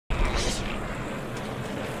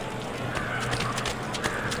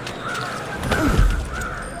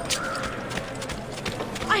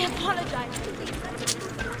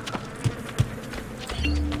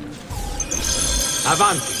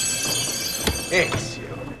Avanti.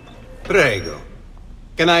 Ezio. Prego.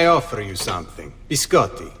 Can I offer you something?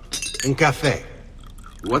 Biscotti. Un caffè.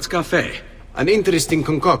 What's cafe? An interesting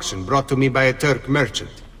concoction brought to me by a Turk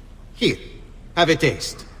merchant. Here, have a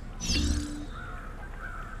taste.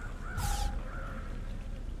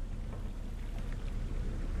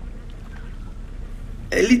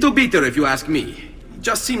 A little bitter if you ask me. It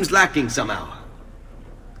just seems lacking somehow.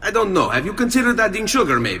 I don't know, have you considered adding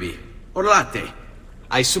sugar maybe? Or latte?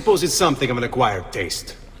 I suppose it's something of an acquired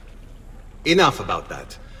taste. Enough about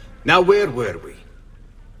that. Now where were we?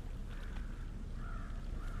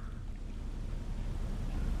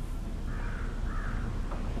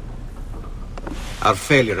 Our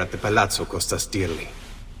failure at the Palazzo cost us dearly.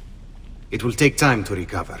 It will take time to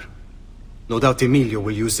recover. No doubt Emilio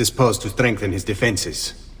will use this pause to strengthen his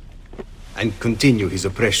defenses and continue his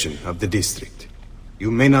oppression of the district.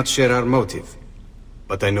 You may not share our motive,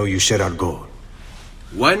 but I know you share our goal.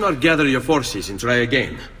 Why not gather your forces and try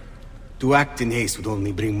again? To act in haste would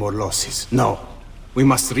only bring more losses. No. We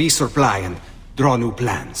must resupply and draw new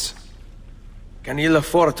plans. Can you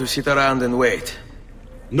afford to sit around and wait?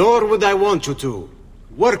 Nor would I want you to.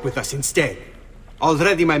 Work with us instead.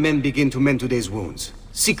 Already my men begin to mend today's wounds.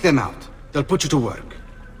 Seek them out. They'll put you to work.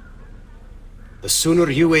 The sooner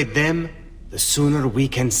you aid them, the sooner we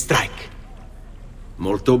can strike.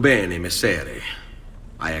 Molto bene, messere.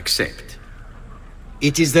 I accept.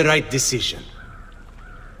 It is the right decision.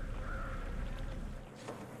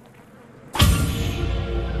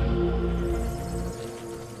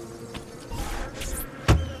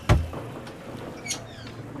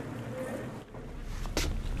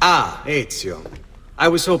 Ah, Ezio. I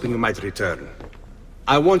was hoping you might return.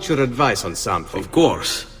 I want your advice on something. Of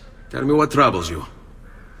course. Tell me what troubles you.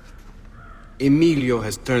 Emilio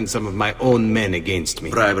has turned some of my own men against me.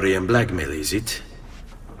 Bribery and blackmail, is it?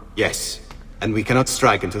 Yes. And we cannot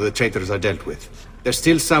strike until the traitors are dealt with. They're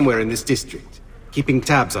still somewhere in this district, keeping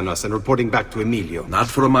tabs on us and reporting back to Emilio. Not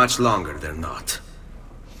for much longer, they're not.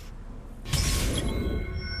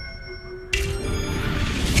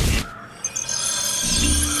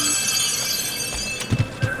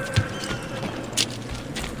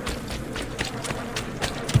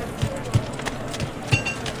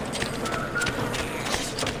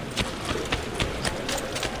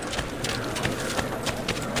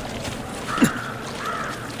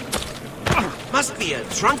 Must be a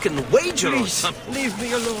drunken wager or Please, something. leave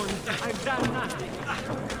me alone. I've done nothing.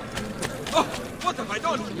 Oh, what have I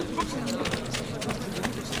done?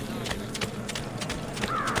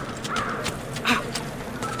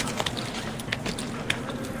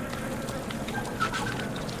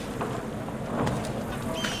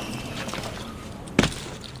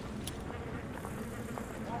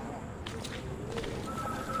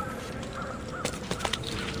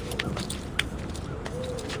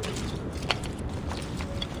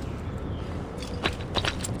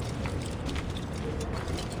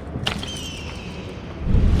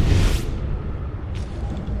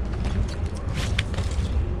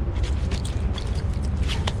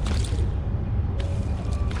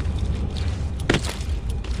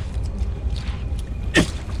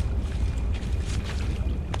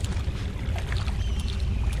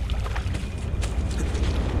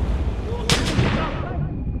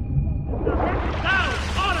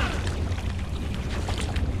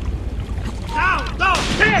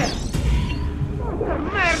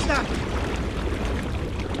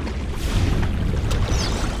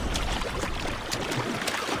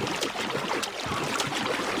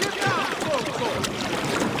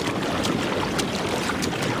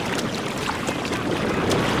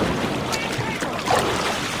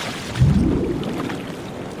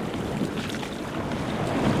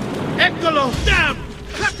 Eccolo! Damn!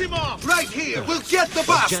 Cut him off! Right here! We'll get the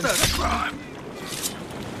bastard!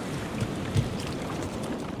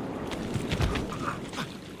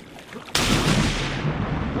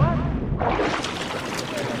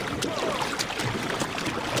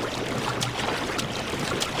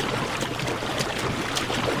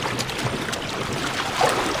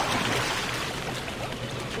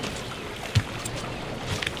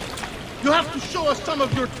 You have to show us some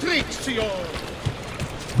of your tricks, Signor!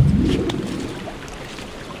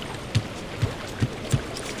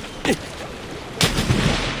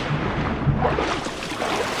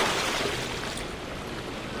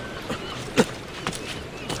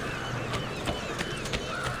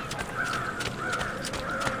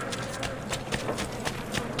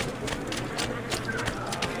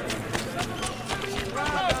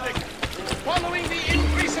 Following the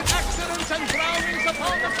increase in accidents and drownings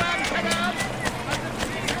upon the Grand Canal,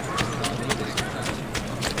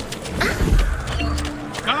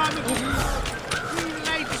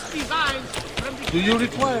 Do you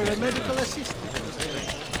require a medical assistant?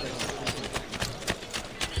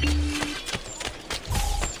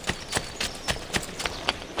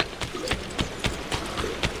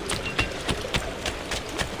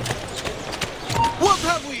 What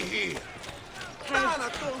have we here?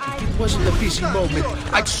 If it wasn't a busy moment,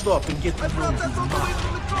 I'd stop and get to know you. It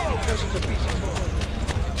wasn't a busy moment.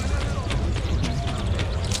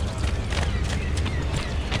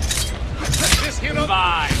 This hero...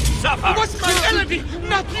 Fine, suffer! What's my melody?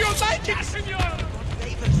 Not your magic, senor!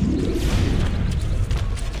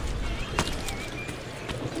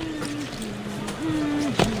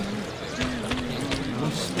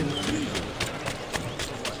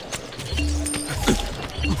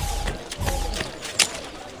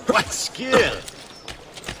 What skill!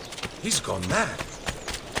 He's gone mad.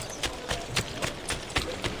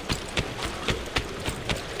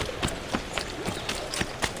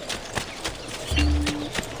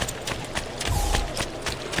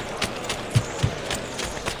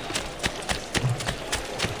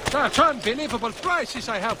 Such unbelievable prices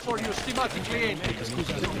I have for you, stimati clienti.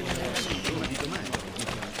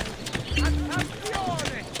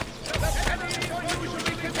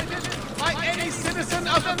 By any citizen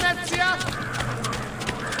of Venezia?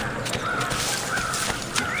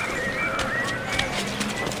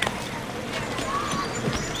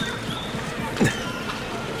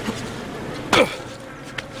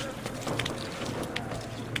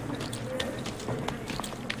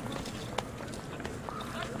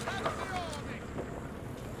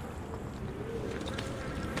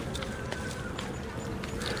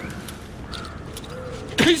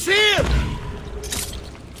 He's here!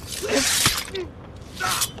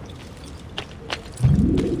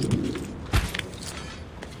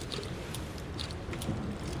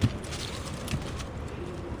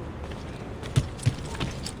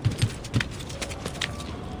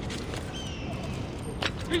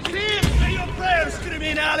 He's here! Say your prayers,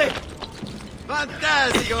 criminale!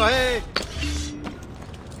 Fantastico, eh?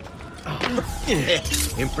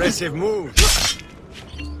 Impressive move.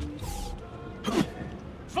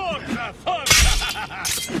 Forza, forza!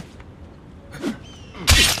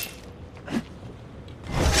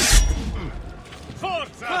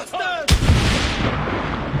 Forza, forza!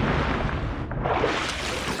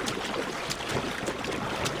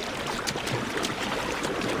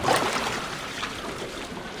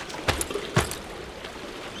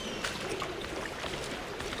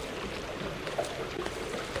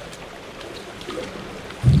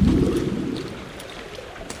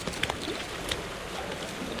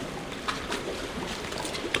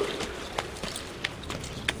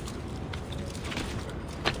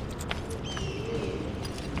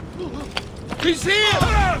 He's here!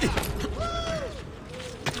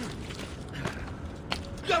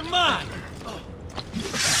 Come on!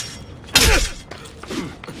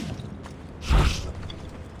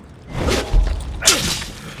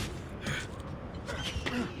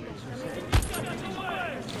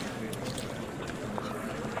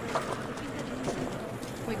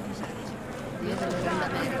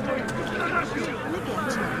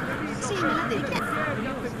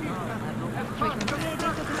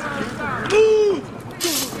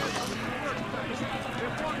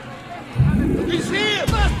 He's here!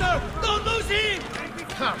 Master! Don't lose him!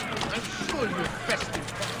 Come, I'm sure you're festive.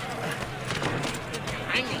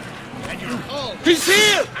 Hanging, and you're all He's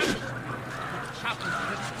here! chapels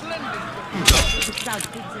with splendid.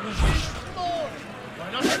 Why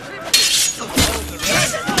not have him?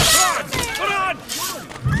 Put on!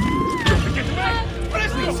 Get away!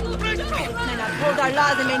 Presto! Presto! Hold our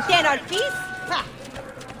laws and maintain our peace? Ha!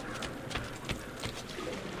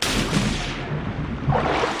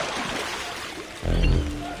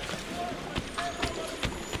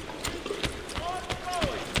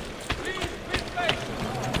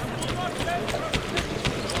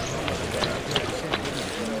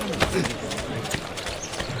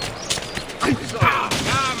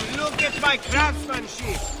 Come, look at my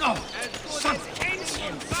craftsmanship! No, son of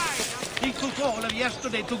ancient. He took all of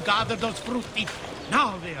yesterday to gather those frutti.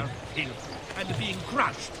 Now they are filth and being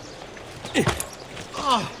crushed.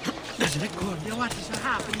 Oh, Misericordia, what is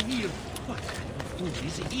happening here? What kind of fool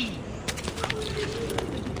is he?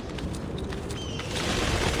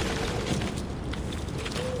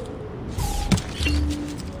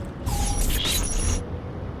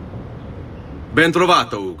 Ben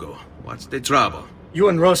trovato, Ugo. What's the trouble? You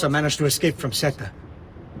and Rosa managed to escape from Seta,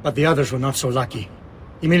 but the others were not so lucky.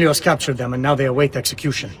 Emilio's captured them, and now they await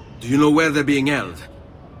execution. Do you know where they're being held?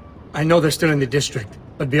 I know they're still in the district,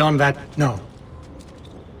 but beyond that, no.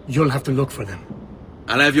 You'll have to look for them.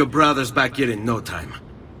 I'll have your brothers back here in no time.